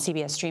continue on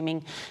CBS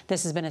streaming.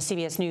 This has been a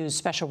CBS News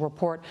special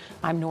report.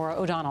 I'm Nora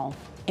O'Donnell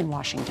in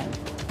Washington.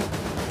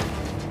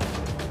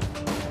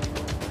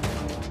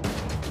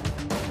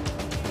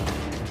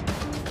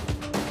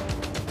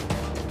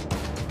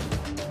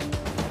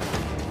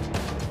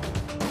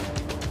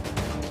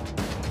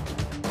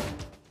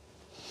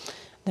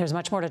 There's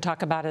much more to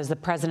talk about as the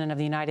President of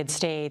the United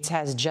States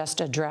has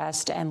just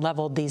addressed and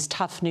leveled these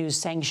tough news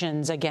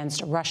sanctions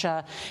against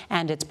Russia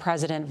and its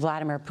President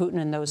Vladimir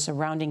Putin and those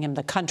surrounding him,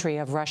 the country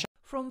of Russia.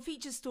 From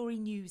Feature Story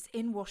News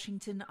in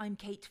Washington, I'm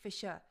Kate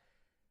Fisher.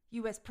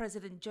 US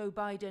President Joe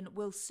Biden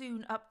will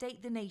soon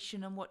update the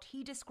nation on what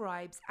he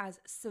describes as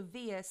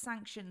severe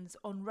sanctions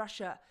on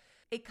Russia.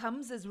 It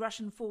comes as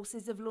Russian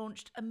forces have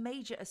launched a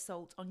major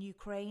assault on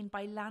Ukraine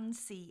by land,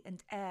 sea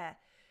and air.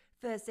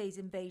 Thursday's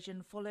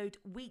invasion followed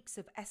weeks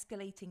of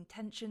escalating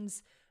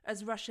tensions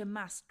as Russia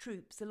massed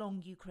troops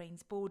along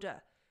Ukraine's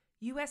border.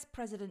 US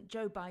President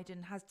Joe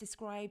Biden has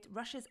described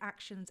Russia's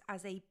actions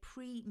as a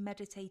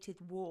premeditated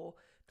war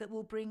that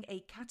will bring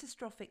a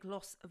catastrophic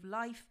loss of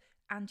life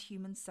and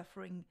human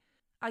suffering.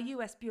 Our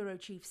US Bureau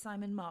Chief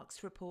Simon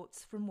Marks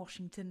reports from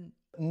Washington.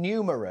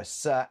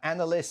 Numerous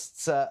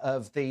analysts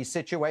of the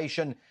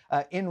situation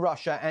in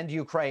Russia and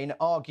Ukraine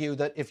argue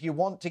that if you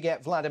want to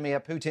get Vladimir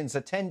Putin's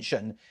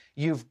attention,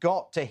 you've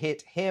got to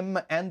hit him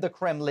and the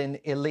Kremlin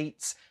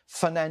elites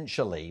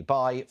financially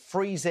by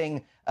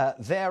freezing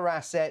their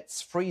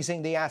assets,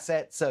 freezing the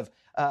assets of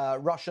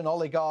Russian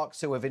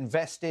oligarchs who have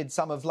invested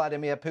some of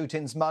Vladimir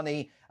Putin's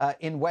money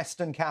in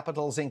Western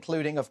capitals,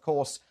 including, of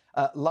course,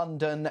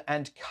 London,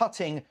 and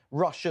cutting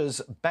Russia's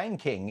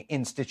banking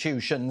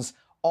institutions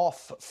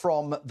off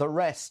from the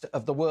rest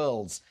of the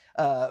world's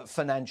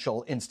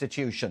financial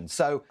institutions.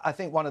 So I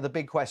think one of the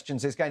big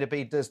questions is going to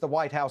be, does the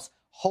White House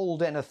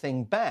hold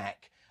anything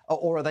back,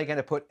 or are they going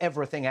to put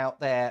everything out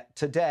there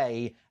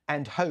today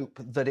and hope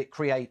that it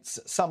creates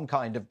some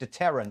kind of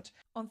deterrent?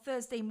 On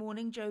Thursday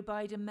morning, Joe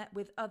Biden met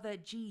with other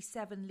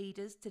G7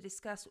 leaders to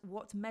discuss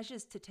what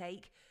measures to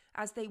take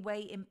as they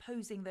weigh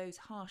imposing those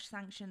harsh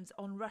sanctions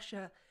on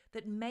Russia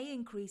that may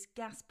increase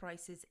gas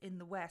prices in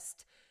the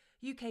West.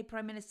 UK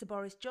Prime Minister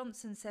Boris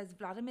Johnson says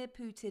Vladimir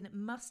Putin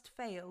must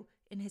fail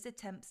in his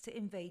attempts to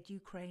invade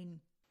Ukraine.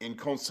 In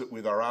concert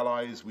with our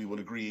allies, we will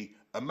agree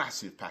a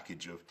massive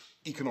package of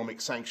economic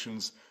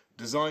sanctions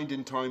designed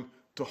in time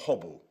to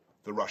hobble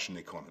the Russian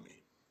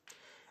economy.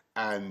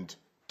 And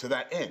to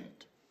that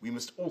end, we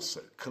must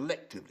also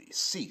collectively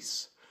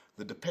cease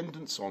the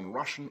dependence on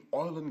Russian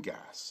oil and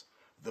gas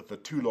that for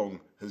too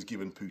long has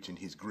given Putin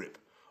his grip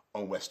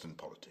on Western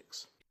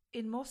politics.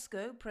 In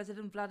Moscow,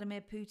 President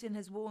Vladimir Putin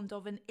has warned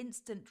of an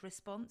instant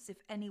response if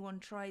anyone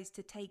tries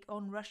to take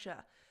on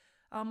Russia.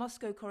 Our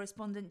Moscow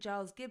correspondent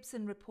Giles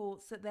Gibson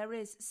reports that there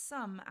is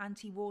some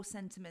anti-war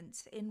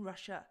sentiment in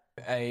Russia.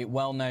 A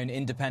well-known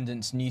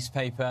independent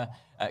newspaper,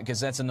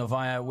 Gazeta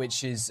Novaya,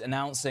 which is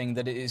announcing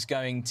that it is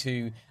going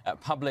to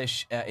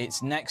publish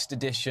its next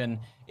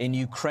edition in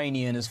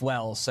Ukrainian as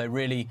well. So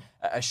really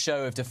a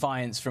show of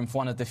defiance from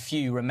one of the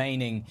few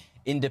remaining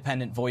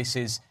independent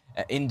voices,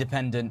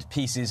 independent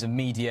pieces of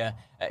media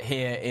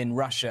here in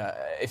Russia.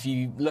 If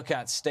you look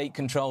at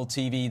state-controlled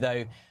TV,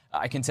 though,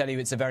 I can tell you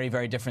it's a very,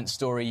 very different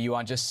story. You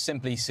are just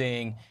simply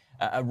seeing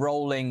a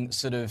rolling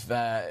sort of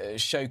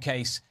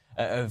showcase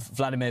of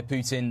Vladimir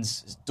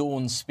Putin's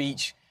dawn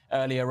speech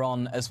earlier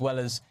on, as well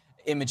as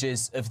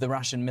images of the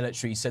Russian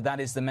military. So that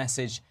is the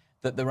message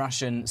that the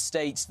Russian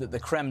state, that the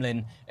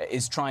Kremlin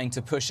is trying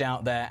to push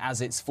out there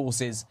as its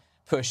forces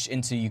push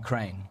into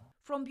Ukraine.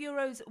 From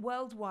bureaus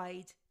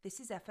worldwide, this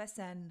is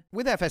FSN.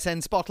 With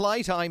FSN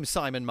Spotlight, I'm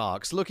Simon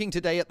Marks, looking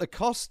today at the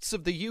costs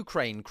of the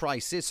Ukraine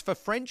crisis for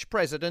French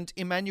President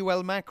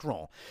Emmanuel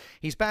Macron.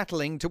 He's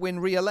battling to win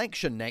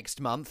re-election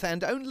next month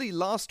and only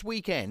last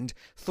weekend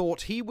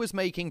thought he was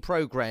making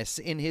progress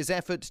in his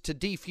effort to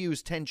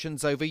defuse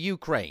tensions over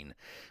Ukraine.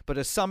 But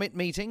a summit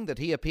meeting that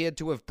he appeared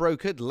to have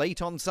brokered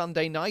late on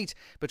Sunday night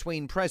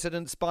between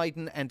Presidents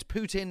Biden and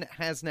Putin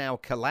has now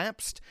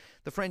collapsed.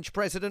 The French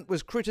president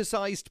was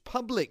criticised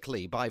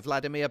publicly by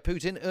Vladimir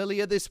Putin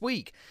earlier this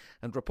week,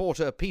 and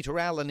reporter Peter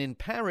Allen in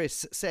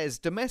Paris says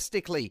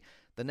domestically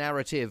the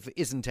narrative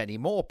isn't any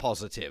more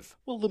positive.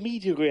 Well, the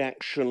media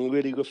reaction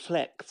really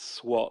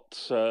reflects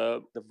what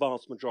the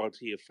vast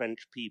majority of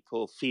French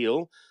people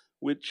feel,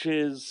 which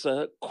is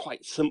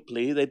quite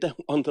simply they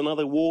don't want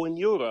another war in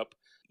Europe.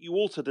 You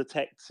also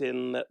detect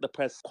in the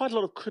press quite a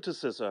lot of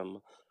criticism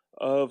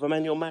of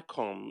Emmanuel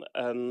Macron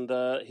and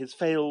his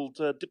failed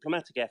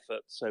diplomatic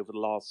efforts over the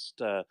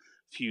last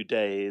few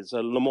days.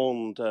 Le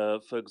Monde,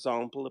 for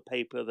example, a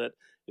paper that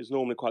is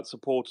normally quite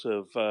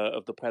supportive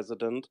of the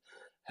president,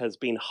 has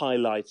been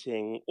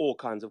highlighting all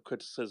kinds of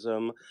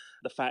criticism,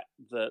 the fact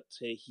that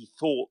he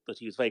thought that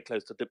he was very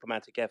close to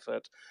diplomatic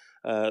effort,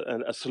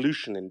 and a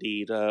solution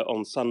indeed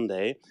on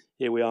Sunday.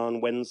 Here we are on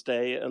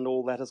Wednesday, and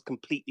all that has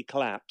completely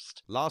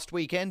collapsed. Last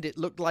weekend, it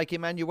looked like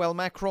Emmanuel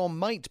Macron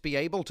might be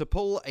able to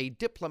pull a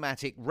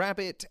diplomatic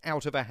rabbit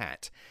out of a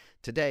hat.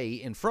 Today,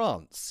 in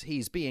France,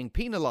 he's being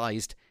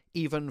penalised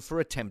even for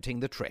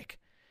attempting the trick.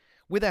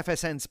 With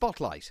FSN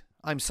Spotlight,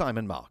 I'm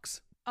Simon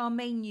Marks. Our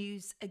main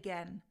news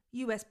again.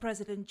 US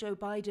President Joe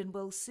Biden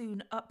will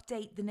soon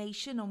update the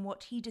nation on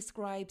what he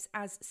describes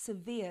as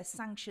severe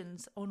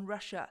sanctions on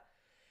Russia.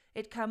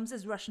 It comes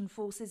as Russian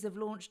forces have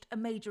launched a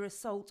major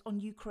assault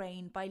on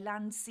Ukraine by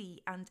land,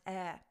 sea and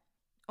air.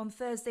 On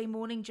Thursday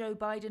morning, Joe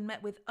Biden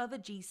met with other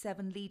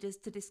G7 leaders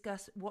to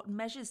discuss what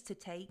measures to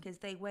take as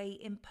they weigh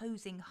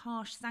imposing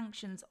harsh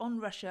sanctions on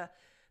Russia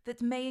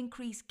that may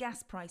increase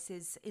gas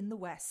prices in the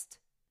West.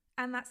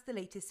 And that's the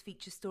latest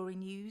feature story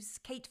news.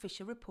 Kate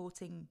Fisher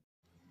reporting.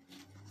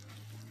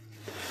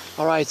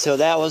 All right, so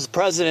that was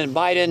President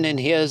Biden in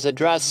his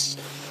address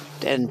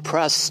and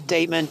press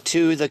statement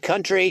to the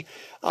country.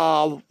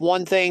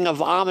 One thing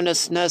of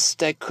ominousness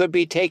that could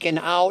be taken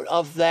out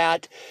of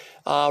that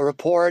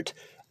report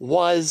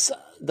was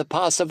the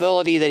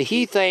possibility that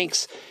he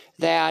thinks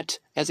that,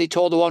 as he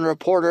told the one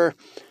reporter,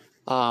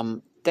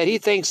 that he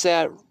thinks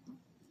that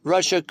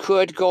Russia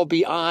could go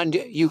beyond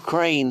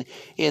Ukraine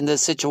in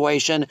this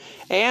situation,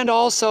 and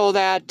also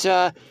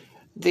that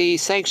the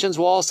sanctions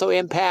will also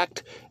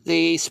impact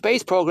the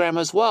space program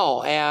as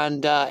well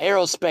and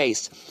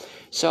aerospace.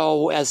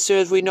 So as soon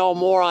as we know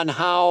more on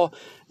how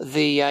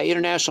the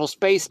International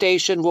Space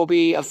Station will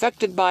be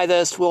affected by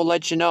this, we'll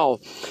let you know.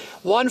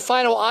 One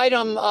final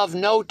item of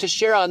note to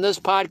share on this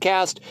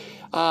podcast,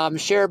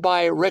 shared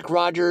by Rick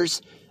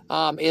Rogers,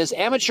 is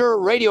amateur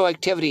radio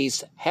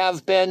activities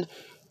have been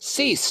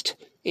ceased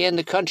in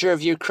the country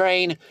of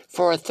Ukraine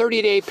for a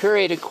 30-day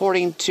period,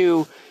 according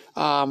to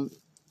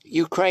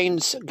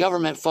Ukraine's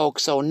government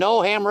folks. So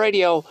no ham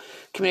radio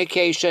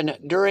communication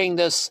during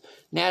this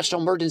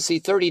national emergency,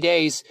 30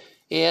 days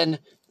in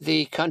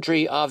the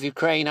country of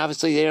Ukraine.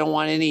 Obviously, they don't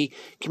want any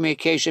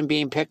communication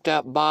being picked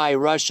up by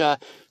Russia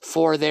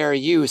for their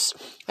use.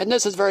 And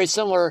this is very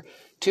similar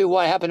to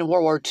what happened in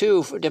World War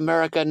II in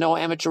America. No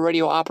amateur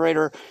radio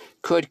operator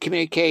could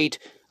communicate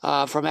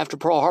from after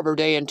Pearl Harbor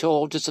Day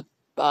until just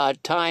a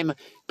time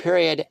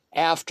period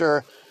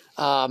after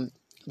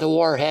the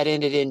war had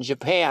ended in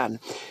Japan.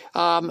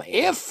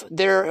 If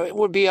there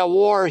would be a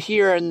war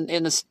here in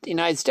the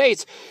United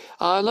States,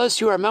 unless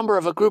you are a member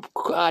of a group,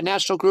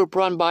 national group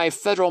run by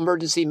Federal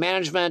Emergency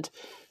Management,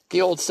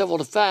 the old civil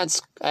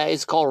defense,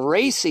 is called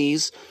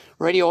RACES,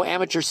 Radio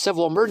Amateur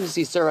Civil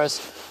Emergency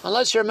Service.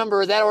 Unless you're a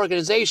member of that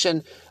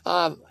organization,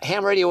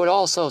 ham radio would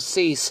also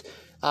cease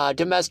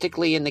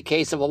domestically in the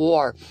case of a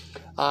war.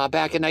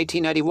 Back in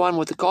 1991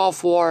 with the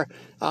Gulf War,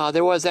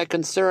 there was that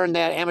concern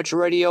that amateur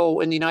radio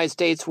in the United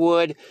States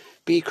would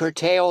be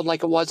curtailed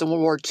like it was in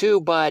World War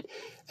II, but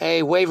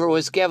a waiver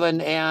was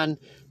given, and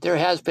there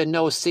has been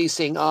no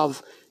ceasing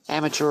of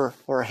amateur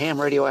or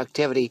ham radio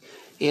activity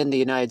in the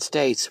United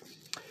States.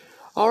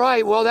 All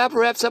right, well, that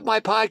wraps up my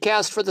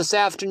podcast for this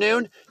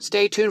afternoon.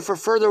 Stay tuned for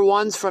further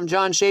ones from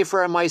John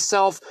Schaefer and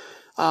myself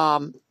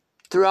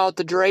throughout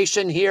the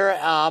duration here.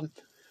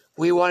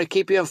 We want to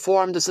keep you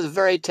informed. This is a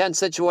very tense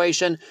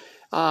situation.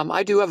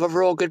 I do have a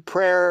real good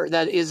prayer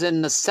that is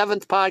in the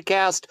 7th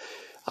podcast.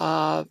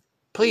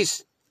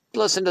 Please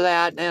listen to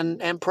that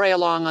and pray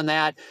along on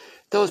that.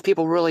 Those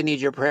people really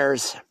need your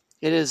prayers.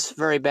 It is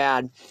very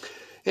bad.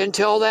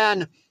 Until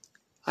then,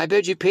 I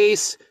bid you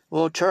peace.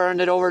 We'll turn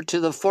it over to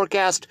the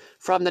forecast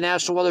from the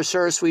National Weather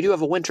Service. We do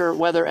have a winter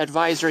weather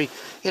advisory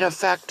in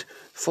effect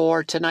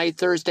for tonight,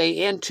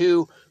 Thursday,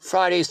 into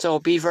Friday, so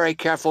be very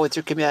careful with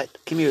your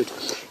commute.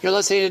 You're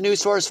listening to News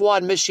Source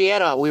 1,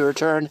 Michiana. We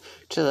return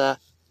to the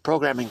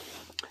programming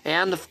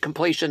and the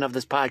completion of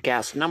this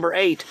podcast. Number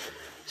 8,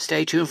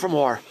 stay tuned for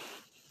more.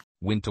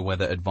 Winter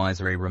weather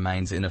advisory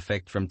remains in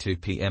effect from 2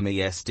 p.m.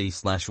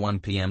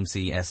 EST/1 p.m.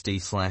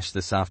 CST/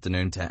 this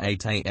afternoon to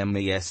 8 a.m.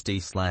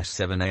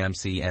 EST/7 a.m.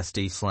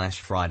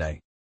 CST/Friday.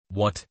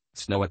 What?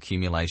 Snow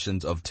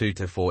accumulations of 2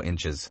 to 4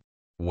 inches.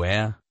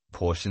 Where?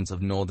 Portions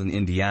of northern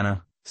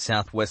Indiana,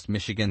 southwest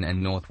Michigan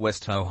and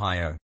northwest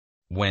Ohio.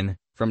 When?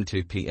 From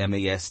 2 p.m.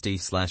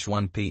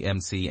 EST/1 p.m.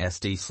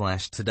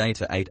 CST/today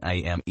to 8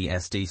 a.m.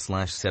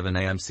 EST/7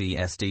 a.m.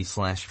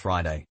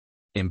 CST/Friday.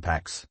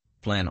 Impacts.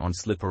 Plan on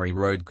slippery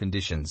road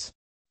conditions.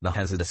 The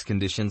hazardous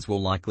conditions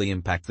will likely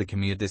impact the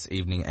commute this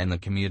evening and the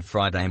commute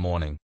Friday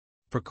morning.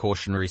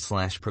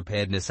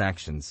 Precautionary/preparedness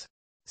actions.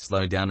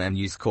 Slow down and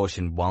use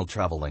caution while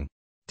traveling.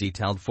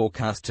 Detailed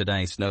forecast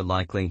today: snow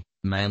likely,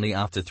 mainly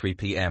after 3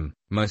 p.m.,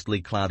 mostly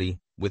cloudy,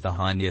 with a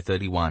high near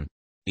 31.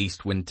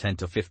 East wind 10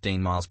 to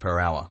 15 miles per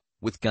hour,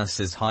 with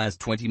gusts as high as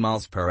 20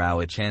 miles per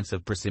hour. Chance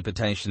of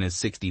precipitation is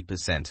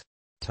 60%.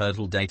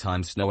 Total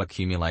daytime snow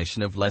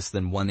accumulation of less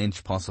than 1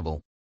 inch possible.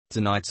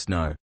 Tonight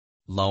snow.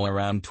 Low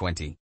around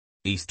 20.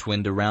 East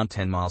wind around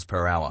 10 miles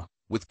per hour,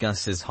 with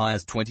gusts as high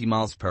as 20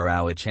 miles per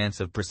hour.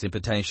 Chance of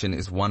precipitation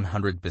is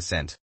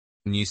 100%.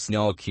 New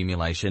snow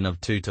accumulation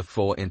of 2 to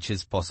 4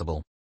 inches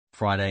possible.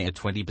 Friday a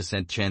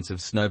 20% chance of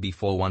snow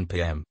before 1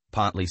 p.m.,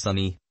 partly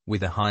sunny,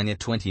 with a high near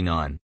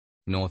 29.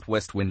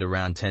 Northwest wind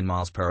around 10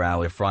 miles per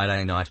hour.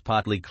 Friday night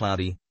partly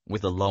cloudy,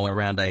 with a low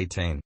around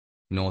 18.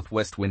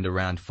 Northwest wind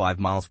around 5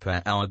 miles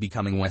per hour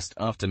becoming west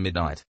after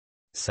midnight.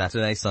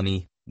 Saturday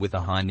sunny, with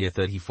a high near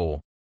 34.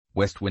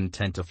 West wind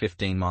 10 to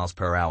 15 miles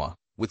per hour,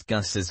 with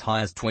gusts as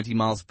high as 20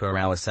 miles per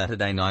hour.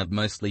 Saturday night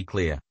mostly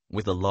clear,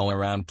 with a low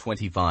around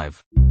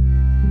 25.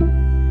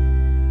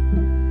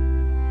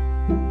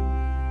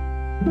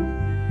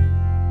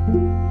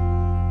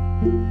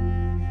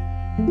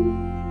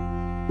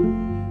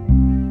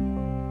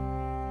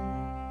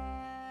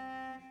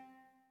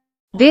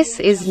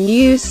 This is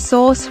News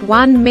Source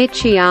 1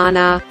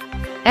 Michiana,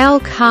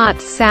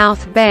 Elkhart,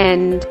 South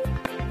Bend.